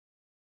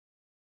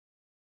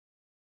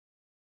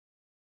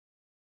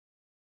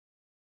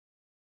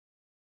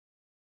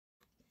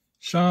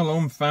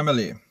Shalom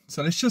family.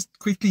 So let's just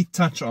quickly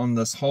touch on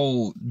this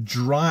whole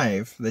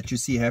drive that you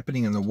see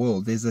happening in the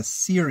world. There's a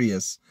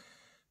serious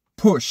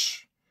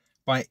push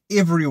by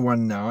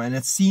everyone now, and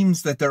it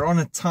seems that they're on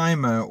a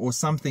timer or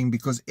something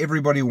because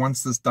everybody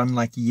wants this done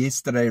like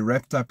yesterday,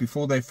 wrapped up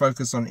before they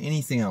focus on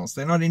anything else.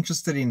 They're not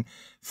interested in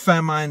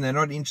famine. They're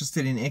not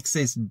interested in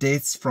excess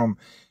deaths from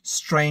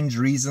strange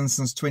reasons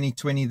since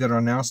 2020 that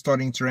are now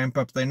starting to ramp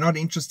up. They're not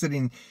interested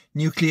in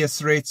nuclear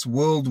threats,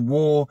 world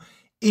war,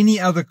 any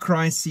other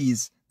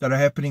crises that are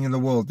happening in the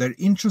world. They're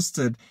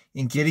interested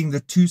in getting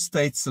the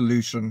two-state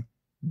solution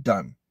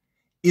done.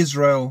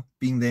 Israel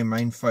being their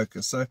main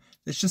focus. So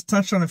let's just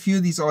touch on a few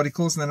of these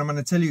articles, and then I'm going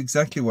to tell you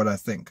exactly what I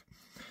think.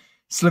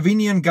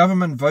 Slovenian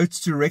government votes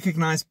to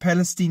recognize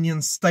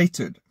Palestinian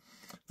statehood.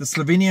 The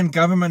Slovenian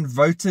government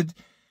voted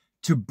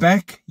to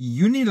back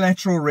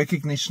unilateral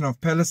recognition of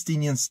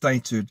Palestinian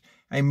statehood,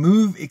 a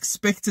move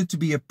expected to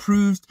be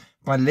approved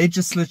by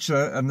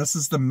legislature, and this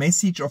is the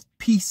message of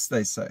peace,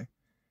 they say.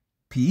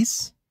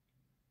 Peace?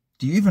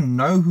 Do you even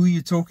know who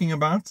you're talking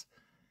about?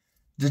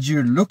 Did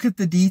you look at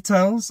the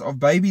details of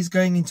babies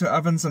going into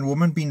ovens and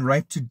women being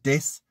raped to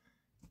death?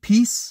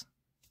 Peace?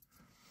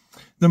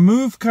 The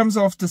move comes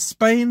after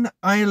Spain,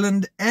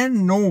 Ireland,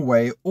 and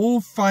Norway all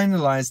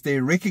finalized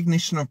their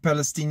recognition of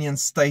Palestinian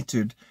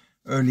statehood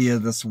earlier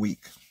this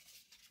week.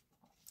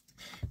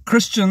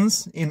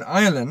 Christians in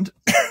Ireland,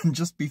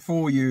 just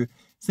before you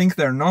think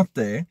they're not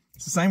there,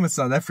 it's the same with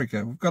South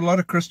Africa. We've got a lot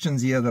of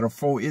Christians here that are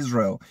for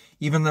Israel,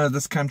 even though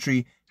this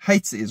country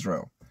hates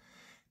Israel.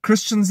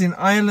 Christians in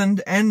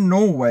Ireland and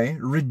Norway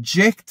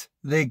reject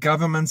their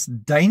government's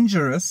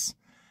dangerous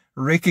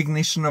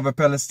recognition of a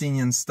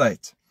Palestinian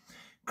state.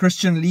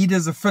 Christian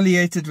leaders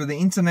affiliated with the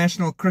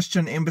International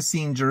Christian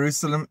Embassy in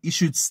Jerusalem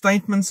issued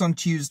statements on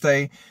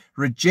Tuesday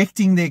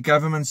rejecting their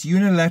government's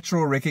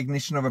unilateral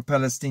recognition of a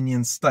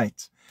Palestinian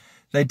state.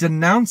 They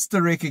denounced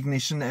the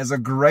recognition as a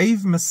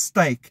grave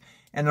mistake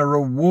and a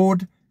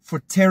reward for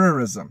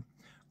terrorism,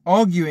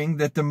 arguing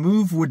that the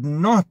move would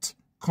not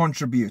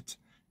contribute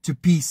to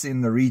peace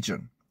in the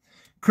region.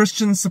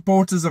 Christian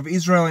supporters of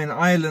Israel in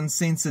Ireland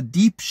sense a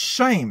deep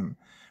shame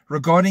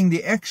regarding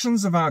the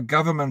actions of our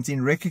government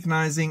in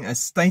recognizing a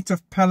state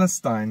of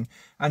Palestine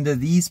under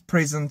these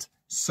present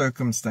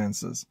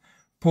circumstances.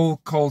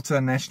 Paul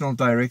Coulter, National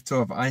Director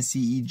of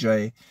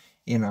ICEJ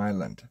in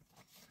Ireland.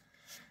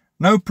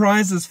 No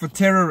prizes for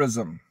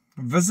terrorism.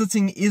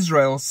 Visiting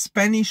Israel,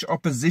 Spanish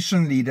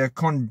opposition leader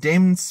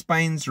condemned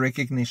Spain's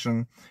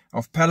recognition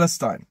of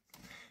Palestine.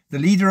 The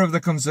leader of the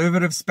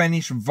conservative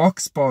Spanish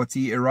Vox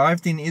party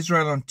arrived in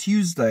Israel on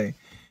Tuesday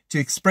to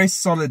express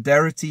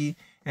solidarity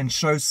and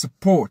show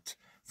support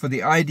for the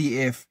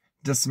IDF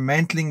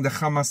dismantling the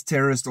Hamas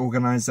terrorist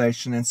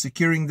organization and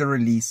securing the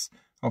release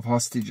of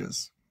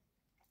hostages.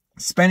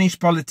 Spanish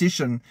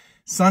politician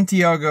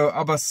Santiago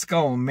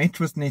Abascal met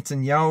with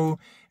Netanyahu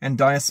and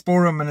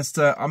Diaspora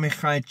Minister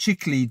Amichai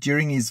Chikli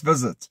during his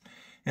visit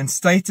and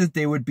stated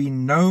there would be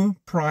no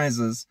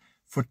prizes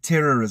for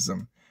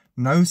terrorism,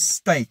 no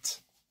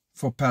state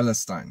for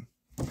Palestine.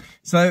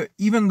 So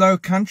even though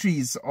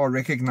countries are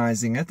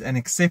recognizing it and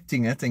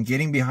accepting it and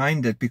getting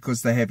behind it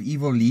because they have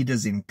evil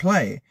leaders in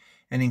play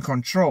and in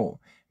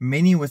control,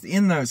 many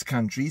within those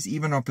countries,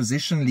 even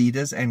opposition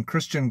leaders and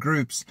Christian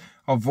groups,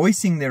 are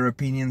voicing their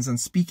opinions and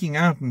speaking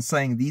out and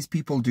saying these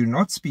people do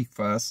not speak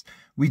for us.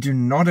 We do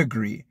not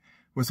agree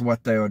with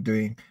what they are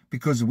doing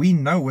because we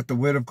know what the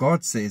Word of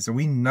God says and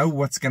we know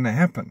what's going to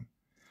happen.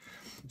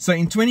 So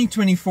in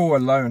 2024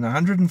 alone,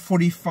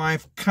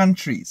 145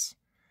 countries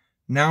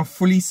now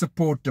fully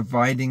support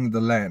dividing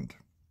the land,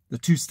 the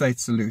two-state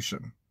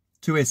solution,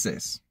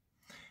 2SS.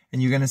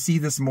 And you're going to see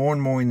this more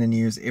and more in the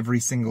news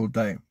every single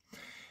day.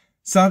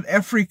 South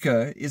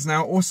Africa is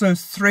now also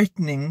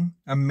threatening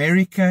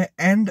America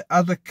and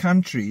other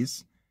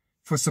countries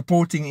for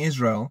supporting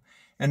Israel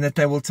and that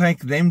they will take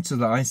them to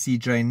the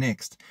ICJ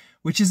next,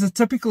 which is a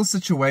typical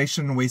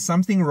situation where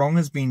something wrong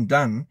has been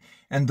done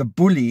and the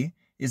bully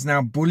is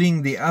now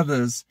bullying the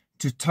others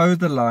to toe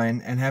the line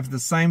and have the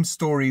same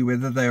story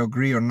whether they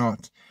agree or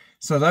not.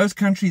 So those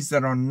countries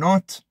that are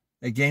not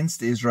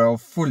against Israel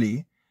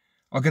fully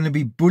are going to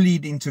be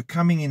bullied into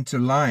coming into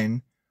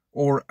line,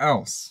 or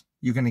else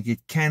you're going to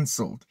get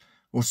cancelled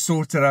or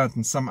sorted out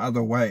in some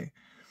other way.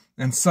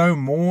 And so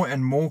more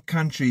and more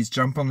countries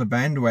jump on the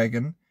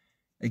bandwagon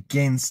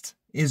against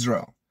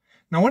Israel.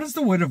 Now, what does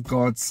the Word of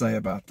God say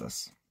about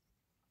this?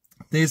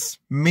 There's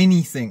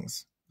many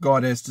things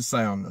God has to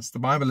say on this. The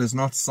Bible is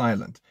not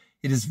silent.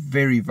 It is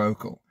very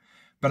vocal.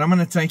 But I'm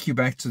going to take you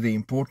back to the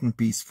important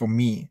piece for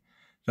me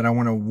that I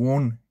want to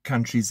warn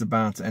countries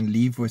about and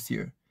leave with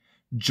you.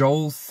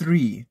 Joel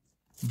 3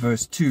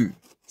 verse 2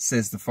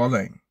 says the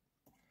following.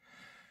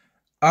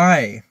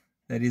 I,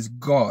 that is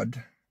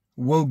God,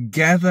 will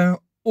gather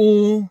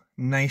all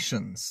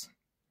nations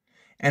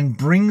and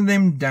bring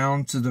them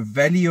down to the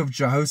valley of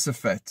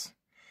Jehoshaphat,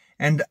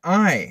 and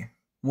I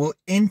will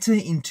enter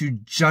into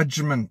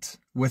judgment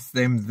with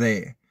them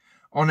there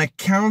on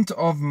account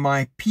of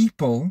my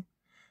people,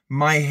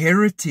 my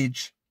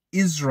heritage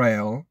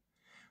Israel,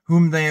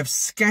 whom they have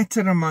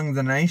scattered among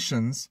the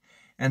nations,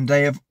 and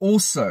they have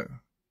also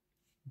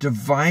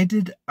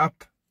divided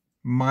up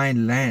my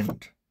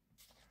land.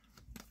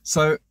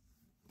 So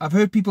I've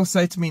heard people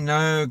say to me,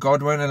 no,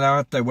 God won't allow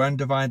it. They won't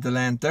divide the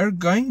land. They're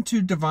going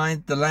to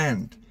divide the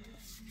land.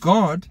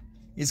 God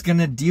is going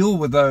to deal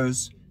with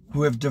those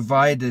who have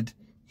divided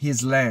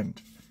his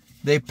land.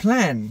 Their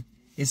plan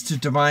is to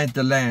divide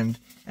the land,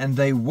 and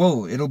they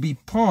will. It'll be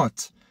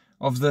part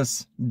of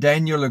this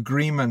Daniel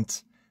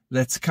agreement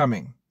that's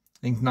coming. I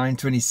think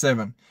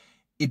 9:27.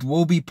 It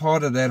will be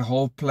part of that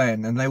whole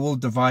plan, and they will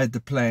divide the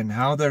plan.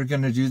 How they're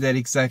going to do that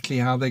exactly,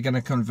 how they're going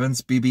to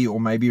convince Bibi, or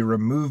maybe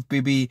remove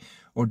Bibi,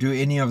 or do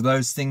any of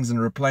those things and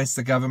replace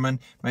the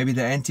government. Maybe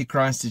the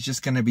Antichrist is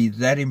just going to be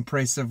that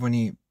impressive when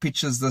he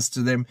pitches this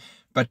to them.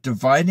 But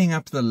dividing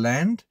up the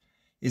land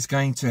is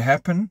going to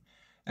happen,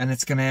 and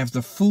it's going to have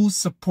the full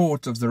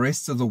support of the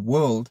rest of the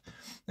world.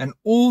 And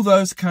all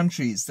those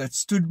countries that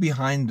stood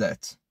behind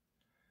that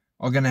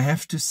are going to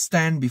have to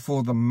stand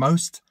before the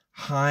Most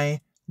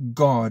High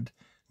God,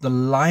 the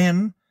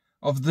Lion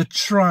of the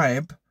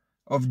tribe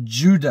of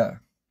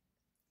Judah,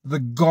 the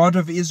God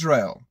of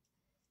Israel.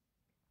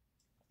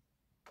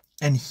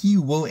 And he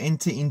will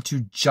enter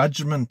into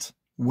judgment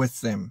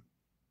with them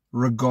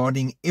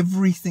regarding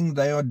everything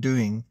they are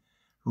doing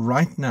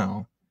right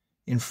now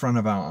in front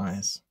of our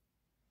eyes.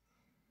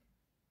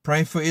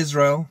 Pray for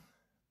Israel.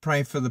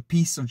 Pray for the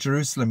peace of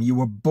Jerusalem. You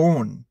were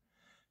born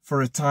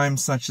for a time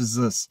such as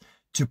this,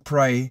 to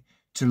pray,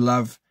 to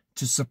love,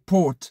 to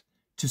support,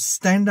 to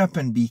stand up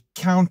and be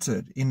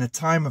counted in a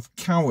time of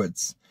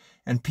cowards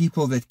and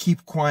people that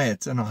keep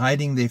quiet and are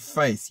hiding their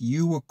faith.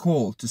 You were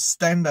called to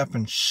stand up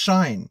and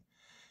shine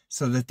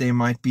so that there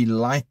might be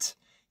light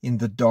in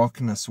the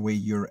darkness where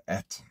you're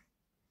at.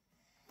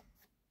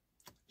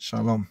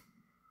 Shalom.